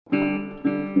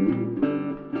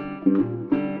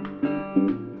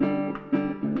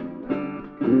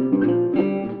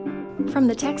From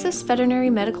the Texas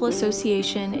Veterinary Medical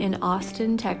Association in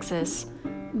Austin, Texas,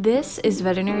 this is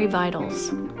Veterinary Vitals,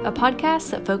 a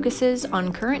podcast that focuses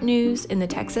on current news in the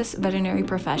Texas veterinary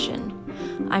profession.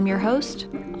 I'm your host,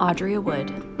 Audria Wood.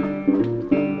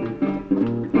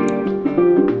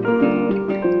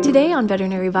 Today on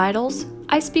Veterinary Vitals,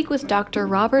 I speak with Dr.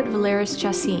 Robert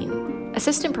Villers-Chassin,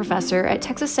 Assistant Professor at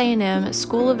Texas A&M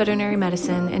School of Veterinary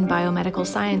Medicine and Biomedical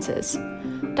Sciences.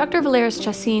 Dr.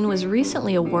 Villers-Chassin was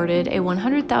recently awarded a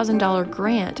 $100,000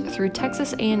 grant through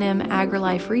Texas A&M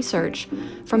AgriLife Research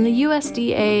from the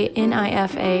USDA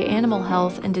NIFA Animal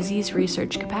Health and Disease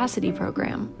Research Capacity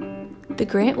Program. The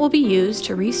grant will be used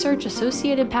to research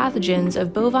associated pathogens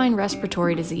of bovine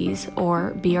respiratory disease,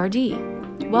 or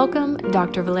BRD. Welcome,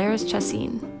 Dr.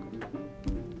 Villers-Chassin.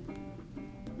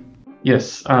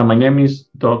 Yes, my name is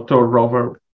Dr.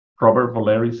 Robert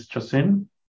Villers-Chassin.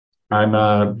 I'm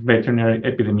a veterinary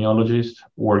epidemiologist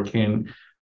working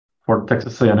for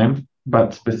Texas A&M,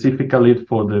 but specifically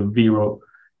for the VERO,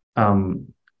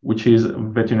 which is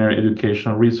Veterinary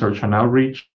Education Research and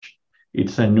Outreach.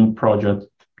 It's a new project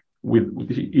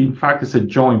in fact, it's a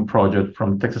joint project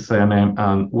from Texas A&M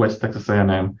and West Texas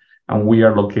A&M, and we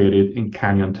are located in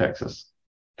Canyon, Texas.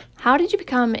 How did you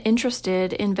become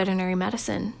interested in veterinary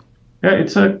medicine? Yeah,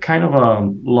 it's a kind of a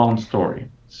long story.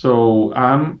 So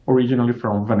I'm originally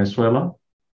from Venezuela.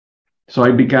 So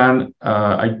I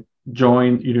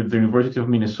joined the University of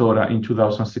Minnesota in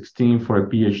 2016 for a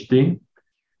PhD.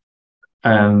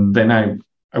 And then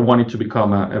I wanted to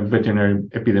become a veterinary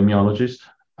epidemiologist.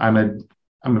 I'm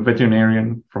a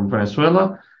veterinarian from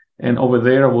Venezuela. And over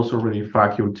there, I was already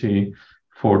faculty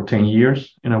for 10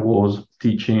 years. And I was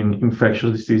teaching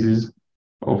infectious diseases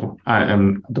of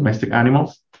domestic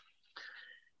animals.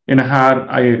 And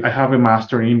I have a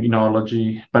master in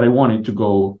immunology, but I wanted to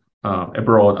go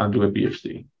abroad and do a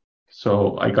PhD.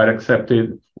 So I got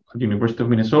accepted at the University of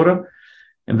Minnesota,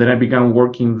 and then I began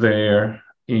working there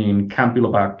in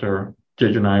Campylobacter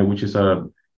jejuni, which is a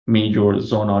major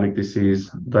zoonotic disease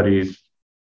that is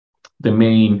the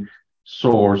main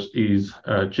source is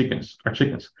chickens.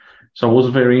 So it was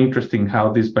very interesting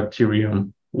how this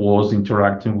bacterium was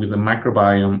interacting with the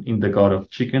microbiome in the gut of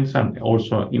chickens and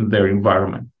also in their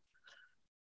environment.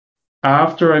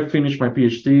 After I finished my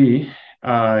PhD,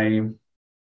 I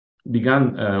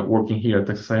began working here at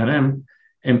Texas A&M,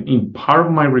 and in part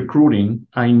of my recruiting,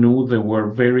 I knew they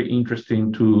were very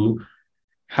interested to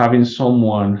having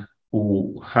someone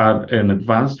who had an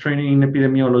advanced training in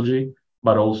epidemiology,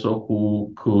 but also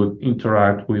who could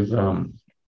interact with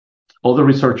other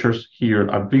researchers here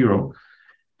at VERO,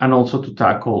 and also to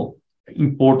tackle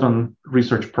important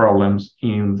research problems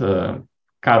in the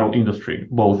cattle industry,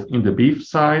 both in the beef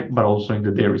side, but also in the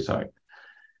dairy side.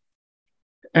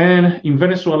 And in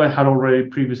Venezuela, I had already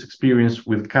previous experience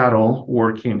with cattle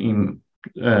working in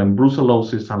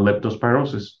brucellosis and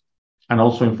leptospirosis, and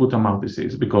also in foot and mouth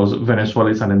disease, because Venezuela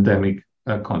is an endemic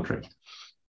country.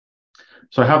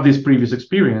 So I have this previous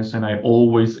experience, and I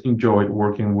always enjoyed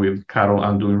working with cattle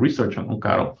and doing research on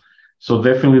cattle. So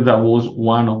definitely that was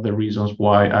one of the reasons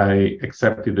why I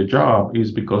accepted the job,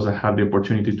 is because I had the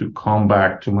opportunity to come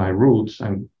back to my roots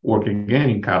and work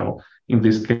again in cattle, in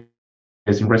this case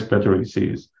in respiratory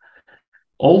disease.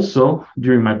 Also,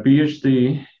 during my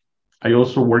PhD, I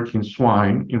also worked in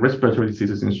swine, in respiratory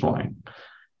diseases in swine.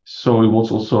 So it was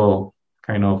also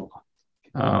kind of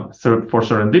for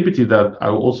serendipity that I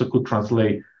also could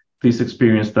translate this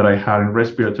experience that I had in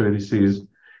respiratory disease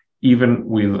even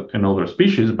with another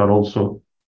species, but also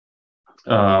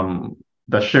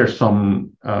that shares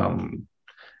some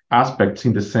aspects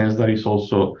in the sense that it's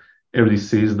also a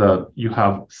disease that you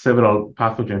have several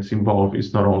pathogens involved.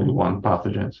 It's not only one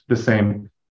pathogen. The same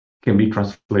can be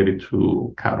translated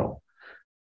to cattle.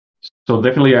 So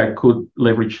definitely I could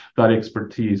leverage that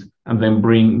expertise and then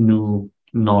bring new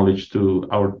knowledge to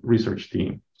our research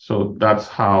team. So that's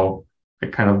how I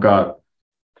kind of got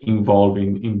involved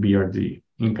in BRD.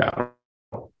 In cattle.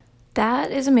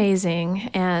 That is amazing,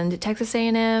 and Texas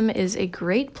A&M is a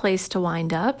great place to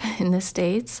wind up in the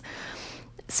States.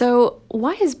 So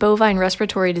why is bovine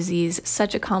respiratory disease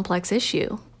such a complex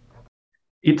issue?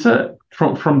 It's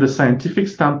from the scientific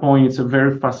standpoint, it's a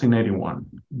very fascinating one,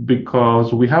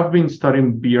 because we have been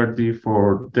studying BRD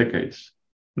for decades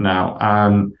now,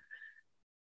 and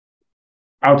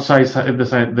outside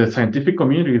the scientific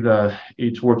community that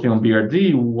is working on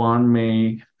BRD, one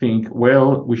may think,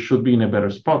 well, we should be in a better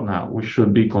spot now. We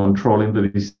should be controlling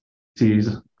the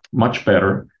disease much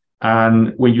better.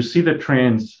 And when you see the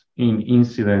trends in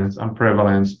incidence and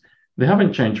prevalence, they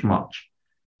haven't changed much.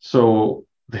 So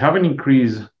they haven't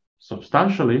increased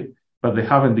substantially, but they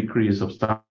haven't decreased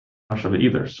substantially.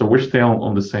 either. So we're still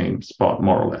on the same spot,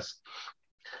 more or less.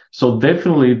 So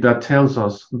definitely that tells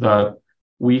us that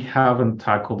we haven't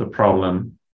tackled the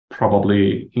problem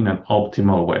probably in an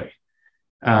optimal way.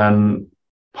 And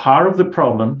part of the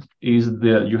problem is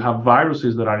that you have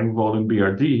viruses that are involved in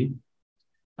BRD,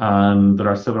 and there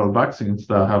are several vaccines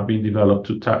that have been developed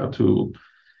to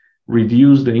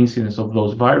reduce the incidence of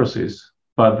those viruses,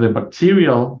 but the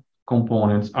bacterial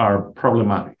components are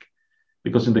problematic.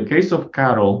 Because in the case of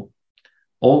cattle,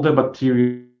 all the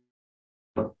bacteria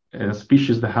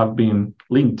species that have been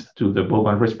linked to the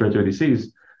bovine respiratory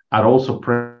disease are also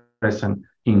present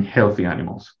in healthy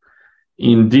animals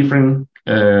in different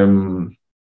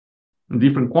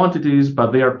quantities,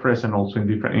 but they are present also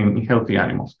in healthy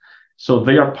animals. So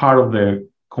they are part of the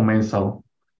commensal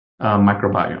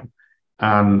microbiome.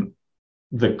 And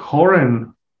the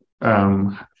current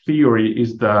theory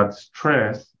is that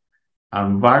stress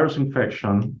and virus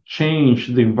infection change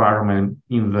the environment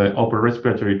in the upper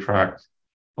respiratory tract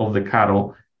of the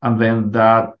cattle, and then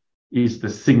that is the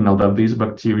signal that these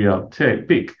bacteria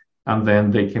pick, and then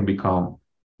they can become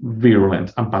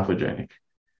virulent and pathogenic.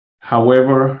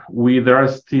 However, there are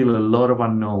still a lot of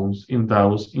unknowns in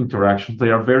those interactions. They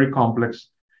are very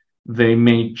complex. They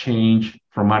may change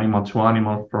from animal to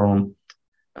animal, from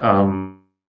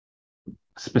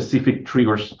specific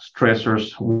triggers,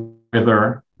 stressors,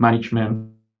 weather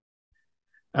management,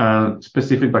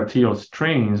 specific bacterial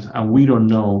strains, and we don't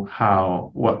know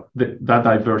how that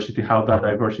diversity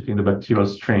in the bacterial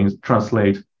strains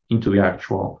translate into the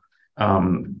actual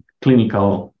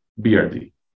clinical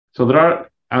BRD. So there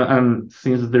are, and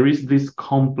since there is this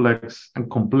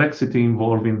complexity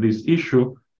involved in this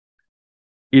issue,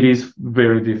 it is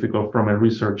very difficult from a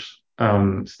research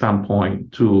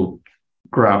standpoint to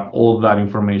grab all that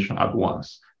information at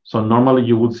once. So normally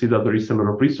you would see that there is a lot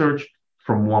of research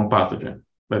from one pathogen,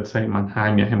 let's say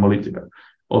Mannheimia hemolytica,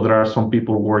 or there are some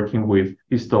people working with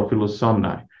Histophilus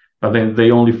somni, but then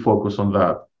they only focus on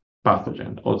that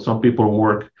pathogen. Or some people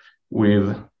work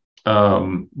with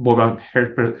bovine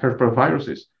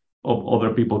herpetoviruses.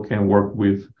 Other people can work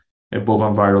with a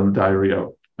bovine viral diarrhea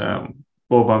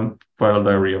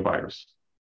virus.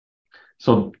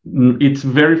 So it's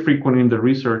very frequent in the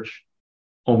research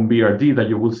on BRD that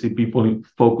you will see people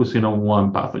focusing on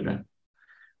one pathogen.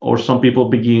 Or some people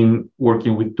begin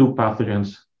working with two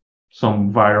pathogens,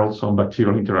 some viral, some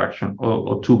bacterial interaction,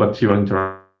 or two bacterial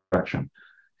interaction.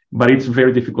 But it's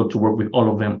very difficult to work with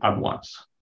all of them at once.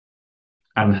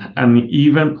 And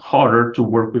even harder to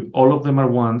work with all of them at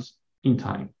once in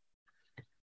time.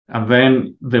 And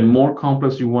then the more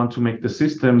complex you want to make the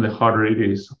system, the harder it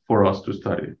is for us to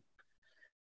study.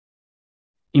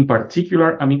 In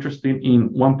particular, I'm interested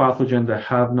in one pathogen that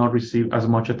have not received as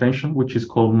much attention, which is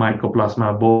called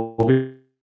Mycoplasma bovis,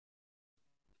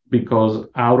 because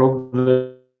out of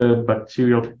the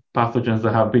bacterial pathogens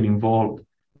that have been involved,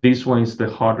 this one is the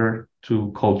harder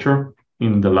to culture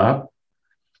in the lab.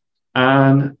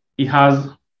 And it has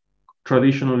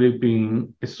traditionally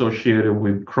been associated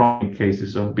with chronic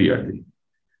cases of BRD.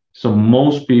 So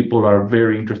most people are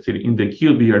very interested in the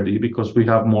acute BRD because we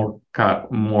have more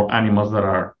animals that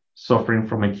are suffering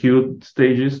from acute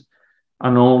stages,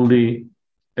 and only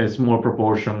a small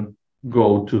proportion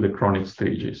go to the chronic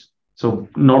stages. So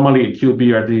normally acute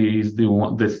BRD is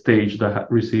the stage that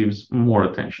receives more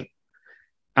attention.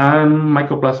 And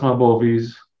Mycoplasma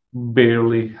bovis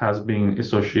barely has been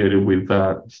associated with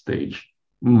that stage.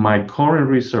 My current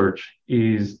research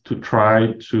is to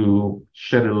try to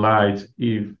shed a light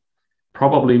if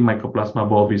probably Mycoplasma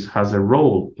bovis has a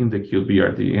role in the acute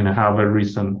BRD, and I have a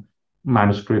recent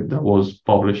manuscript that was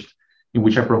published in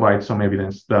which I provide some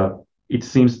evidence that it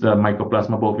seems that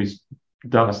Mycoplasma bovis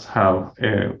does have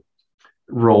a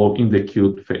role in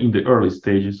the early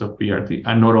stages of BRD,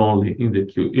 and not only in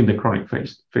the chronic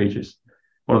phases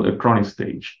or the chronic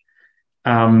stage.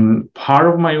 Part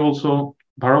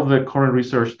of the current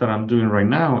research that I'm doing right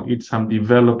now, I'm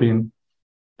developing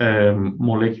a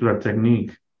molecular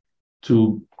technique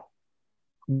to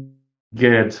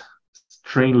get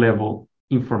strain level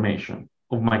information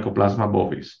of Mycoplasma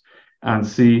bovis and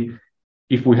see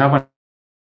if we have an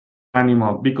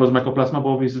animal, because Mycoplasma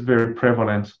bovis is very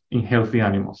prevalent in healthy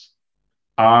animals.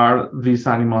 Are these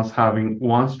animals having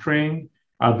one strain?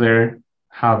 Are they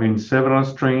having several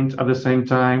strains at the same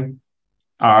time?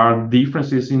 Are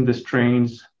differences in the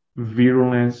strains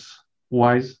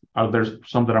virulence-wise? Are there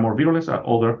some that are more virulent, or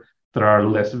other that are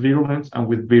less virulent? And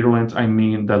with virulence, I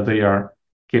mean that they are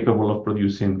capable of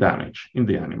producing damage in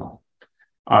the animal.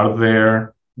 Are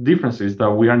there differences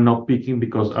that we are not picking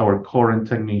because our current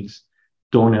techniques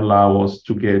don't allow us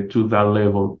to get to that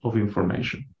level of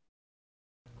information?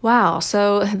 Wow,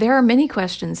 so there are many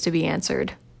questions to be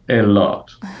answered. A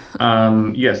lot.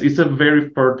 Yes, it's a very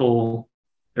fertile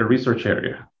research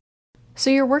area. So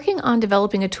you're working on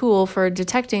developing a tool for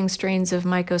detecting strains of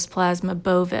Mycoplasma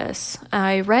bovis.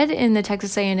 I read in the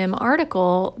Texas A&M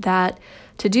article that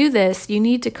to do this, you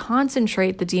need to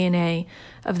concentrate the DNA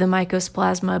of the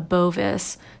Mycoplasma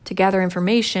bovis to gather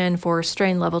information for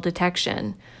strain level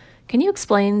detection. Can you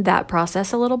explain that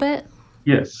process a little bit?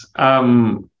 Yes.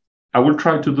 I will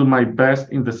try to do my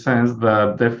best in the sense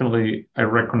that definitely I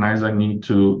recognize I need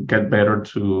to get better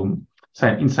in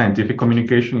scientific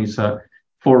communication.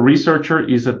 For researcher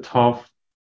is a tough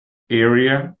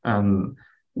area, and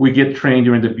we get trained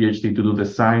during the PhD to do the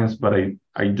science, but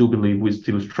I do believe we're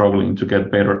still struggling to get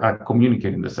better at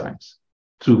communicating the science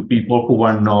to people who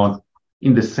are not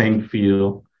in the same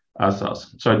field as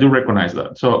us. So I do recognize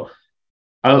that. So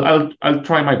I'll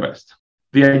try my best.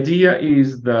 The idea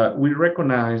is that we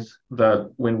recognize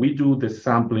that when we do the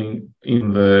sampling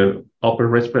in the upper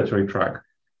respiratory tract,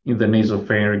 in the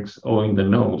nasopharynx or in the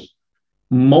nose,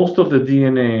 most of the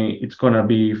DNA it's going to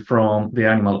be from the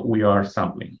animal we are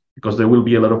sampling because there will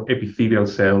be a lot of epithelial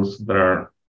cells that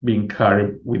are being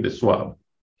carried with the swab.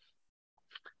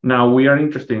 Now we are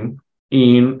interested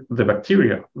in the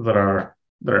bacteria that are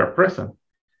present.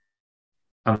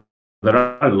 And there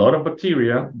are a lot of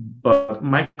bacteria, but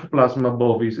Mycoplasma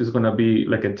bovis is going to be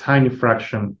like a tiny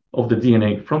fraction of the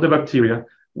DNA from the bacteria,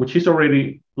 which is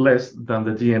already less than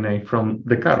the DNA from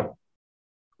the cattle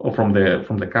or from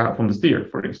the steer,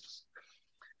 for instance.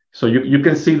 So you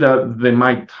can see that they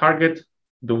might target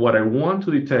what I want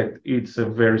to detect. It's a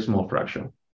very small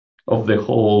fraction of the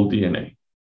whole DNA.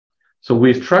 So we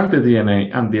extract the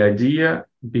DNA, and the idea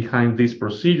behind this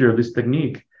procedure, this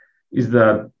technique, is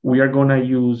that we are going to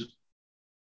use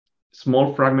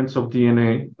small fragments of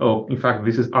DNA, in fact,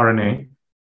 this is RNA,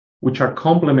 which are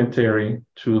complementary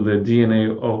to the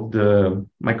DNA of the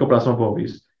Mycoplasma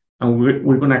bovis. And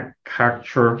we're going to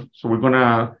capture, so we're going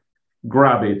to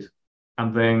grab it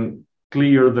and then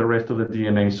clear the rest of the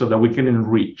DNA so that we can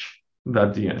enrich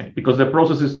that DNA. Because the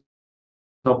process is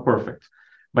not perfect,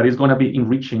 but it's going to be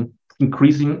increasing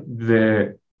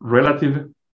the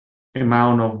relative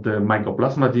amount of the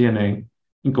Mycoplasma DNA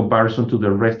in comparison to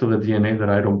the rest of the DNA that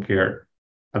I don't care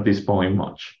at this point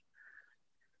much.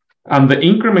 And the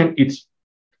increment is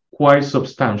quite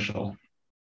substantial.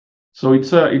 So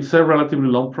it's a relatively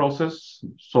long process.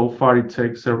 So far, it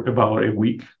takes about a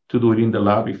week to do it in the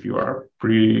lab if you are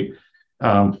pretty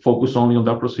focused only on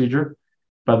that procedure.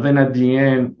 But then at the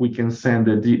end, we can send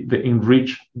the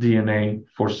enriched DNA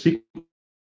for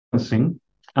sequencing.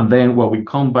 And then when we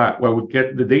come back, when we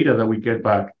get the data that we get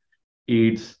back,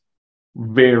 it's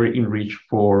very enriched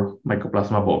for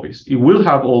Mycoplasma bovis. It will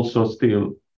have also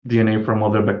still DNA from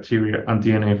other bacteria and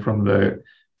DNA from the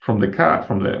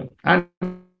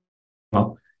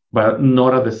animal, but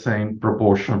not at the same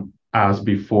proportion as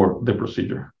before the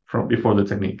procedure, before the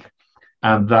technique.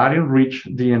 And that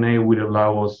enriched DNA will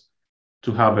allow us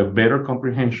to have a better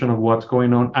comprehension of what's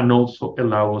going on and also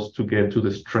allow us to get to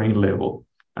the strain level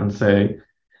and say,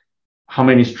 how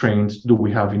many strains do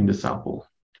we have in the sample?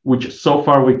 Which so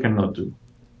far we cannot do.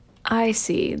 I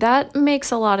see. That makes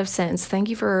a lot of sense. Thank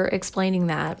you for explaining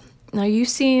that. Now, you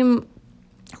seem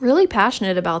really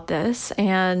passionate about this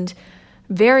and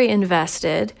very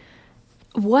invested.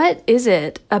 What is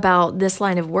it about this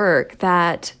line of work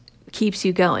that keeps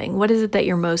you going? What is it that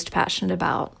you're most passionate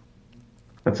about?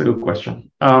 That's a good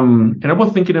question. And I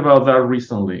was thinking about that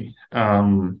recently.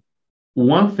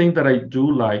 One thing that I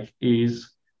do like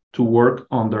is to work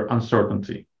under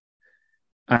uncertainty.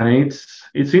 And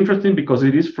it's interesting because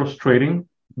it is frustrating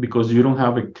because you don't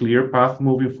have a clear path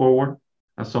moving forward.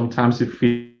 And sometimes it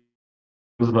feels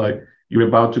like you're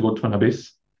about to go to an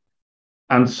abyss.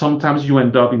 And sometimes you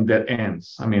end up in dead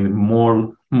ends. I mean,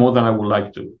 more than I would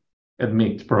like to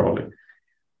admit, probably.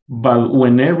 But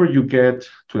whenever you get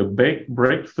to a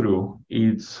breakthrough,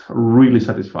 it's really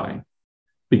satisfying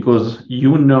because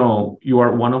you know you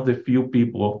are one of the few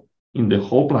people in the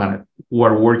whole planet who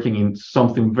are working in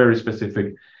something very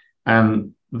specific.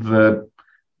 And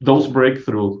those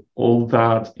breakthroughs, all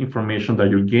that information that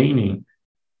you're gaining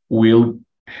will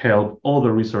help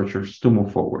other researchers to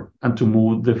move forward and to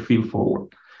move the field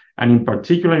forward. And in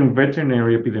particular, in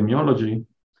veterinary epidemiology,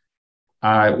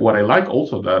 what I like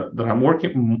also that I'm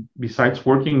working, besides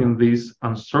working in this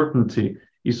uncertainty,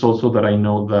 is also that I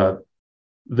know that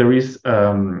there is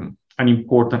an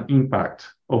important impact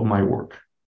of my work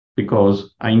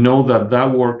because I know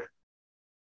that work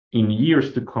in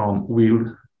years to come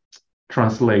will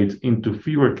translate into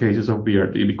fewer cases of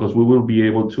BRD because we will be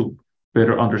able to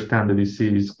better understand the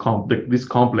disease, this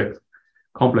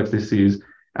complex disease,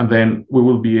 And then we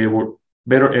will be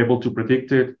better able to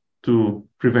predict it, to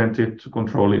prevent it, to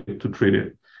control it, to treat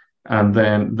it. And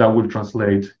then that will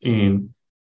translate in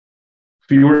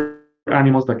fewer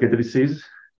animals that get the disease,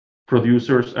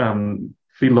 producers,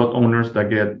 feedlot owners that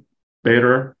get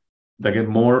better, that get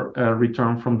more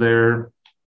return from their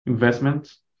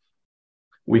investments.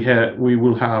 We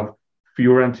will have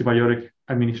fewer antibiotic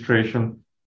administration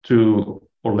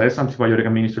or less antibiotic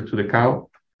administered to the cow,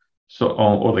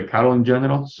 or the cattle in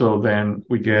general. So then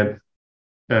we get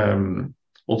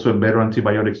also a better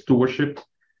antibiotic stewardship.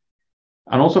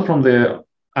 And also from the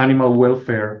animal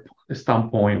welfare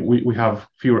standpoint, we have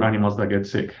fewer animals that get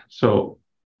sick. So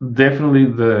definitely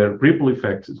the ripple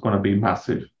effect is going to be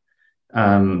massive.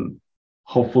 And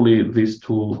hopefully this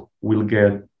tool will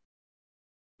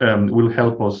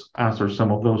help us answer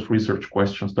some of those research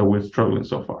questions that we're struggling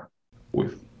so far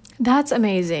with. That's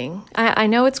amazing. I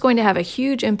know it's going to have a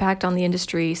huge impact on the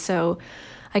industry, so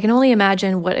I can only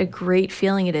imagine what a great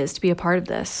feeling it is to be a part of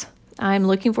this. I'm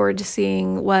looking forward to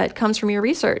seeing what comes from your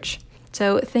research.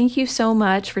 So thank you so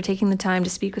much for taking the time to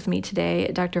speak with me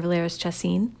today, Dr.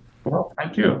 Villers-Chassin. Well,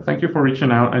 thank you. Thank you for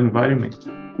reaching out and inviting me.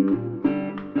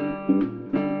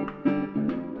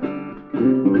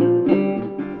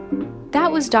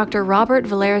 That was Dr. Robert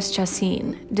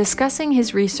Villers-Chassin discussing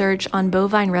his research on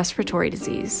bovine respiratory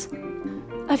disease.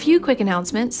 A few quick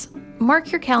announcements.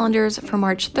 Mark your calendars for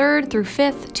March 3rd through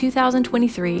 5th,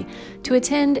 2023 to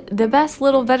attend the best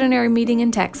little veterinary meeting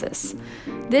in Texas.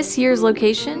 This year's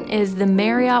location is the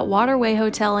Marriott Waterway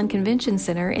Hotel and Convention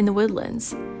Center in the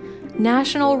Woodlands.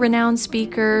 National renowned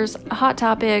speakers, hot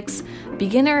topics,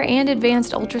 beginner and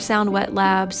advanced ultrasound wet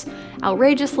labs,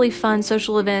 outrageously fun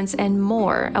social events, and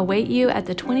more await you at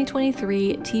the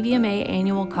 2023 TVMA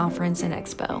Annual Conference and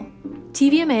Expo.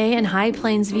 TVMA and High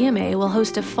Plains VMA will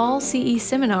host a fall CE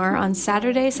seminar on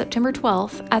Saturday, September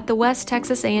 12th at the West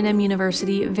Texas A&M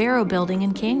University Vero Building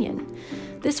in Canyon.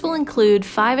 This will include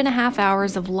 5.5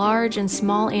 hours of large and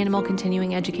small animal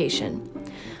continuing education.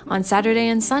 On Saturday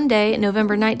and Sunday,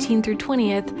 November 19th through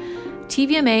 20th,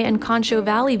 TVMA and Concho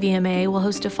Valley VMA will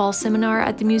host a fall seminar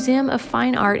at the Museum of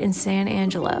Fine Art in San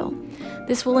Angelo.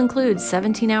 This will include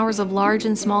 17 hours of large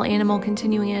and small animal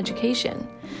continuing education.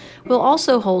 We'll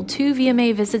also hold 2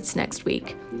 VMA visits next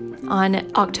week. On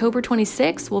October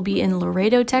 26th, we'll be in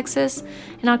Laredo, Texas,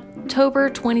 and October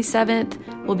 27th,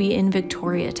 we'll be in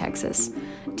Victoria, Texas.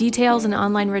 Details and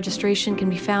online registration can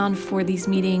be found for these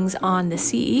meetings on the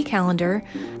CE calendar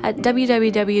at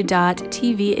www.tvma.org.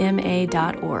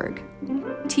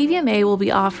 TVMA will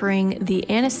be offering the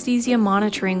Anesthesia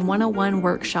Monitoring 101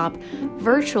 workshop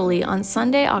virtually on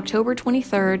Sunday, October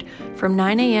 23rd from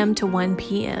 9 a.m. to 1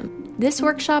 p.m. This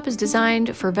workshop is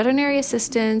designed for veterinary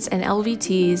assistants and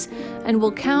LVTs and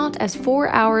will count as 4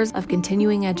 hours of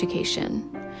continuing education.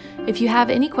 If you have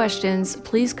any questions,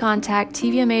 please contact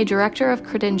TVMA Director of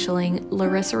Credentialing,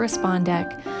 Larissa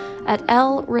Respondek, at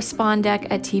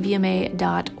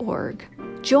lrespondek@tvma.org.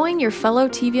 Join your fellow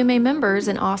TVMA members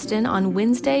in Austin on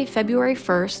Wednesday, February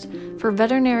 1st for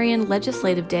Veterinarian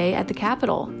Legislative Day at the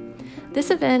Capitol.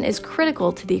 This event is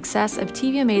critical to the success of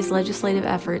TVMA's legislative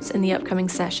efforts in the upcoming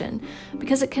session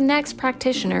because it connects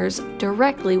practitioners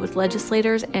directly with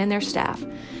legislators and their staff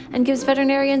and gives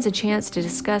veterinarians a chance to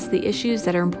discuss the issues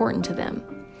that are important to them.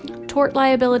 Tort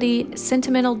liability,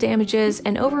 sentimental damages,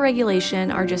 and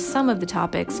overregulation are just some of the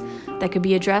topics that could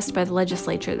be addressed by the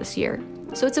legislature this year.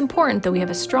 So it's important that we have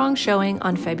a strong showing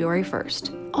on February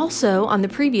 1st. Also, on the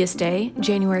previous day,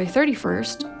 January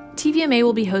 31st, TVMA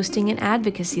will be hosting an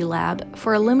advocacy lab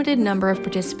for a limited number of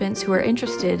participants who are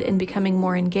interested in becoming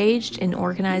more engaged in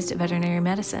organized veterinary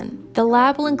medicine. The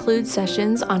lab will include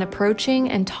sessions on approaching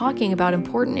and talking about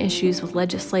important issues with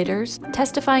legislators,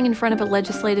 testifying in front of a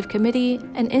legislative committee,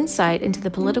 and insight into the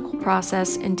political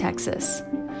process in Texas.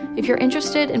 If you're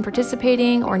interested in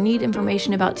participating or need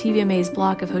information about TVMA's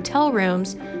block of hotel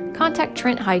rooms, contact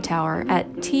Trent Hightower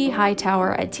at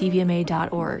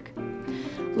thightower@tvma.org.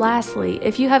 Lastly,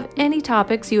 if you have any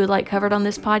topics you would like covered on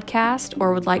this podcast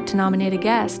or would like to nominate a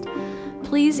guest,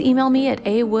 please email me at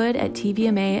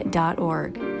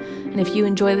awood@tvma.org. And if you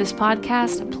enjoy this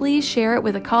podcast, please share it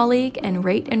with a colleague and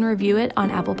rate and review it on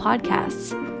Apple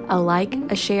Podcasts. A like,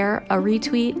 a share, a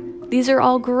retweet, these are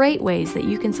all great ways that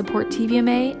you can support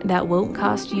TVMA that won't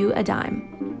cost you a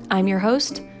dime. I'm your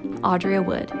host, Audrey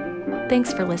Wood.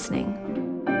 Thanks for listening.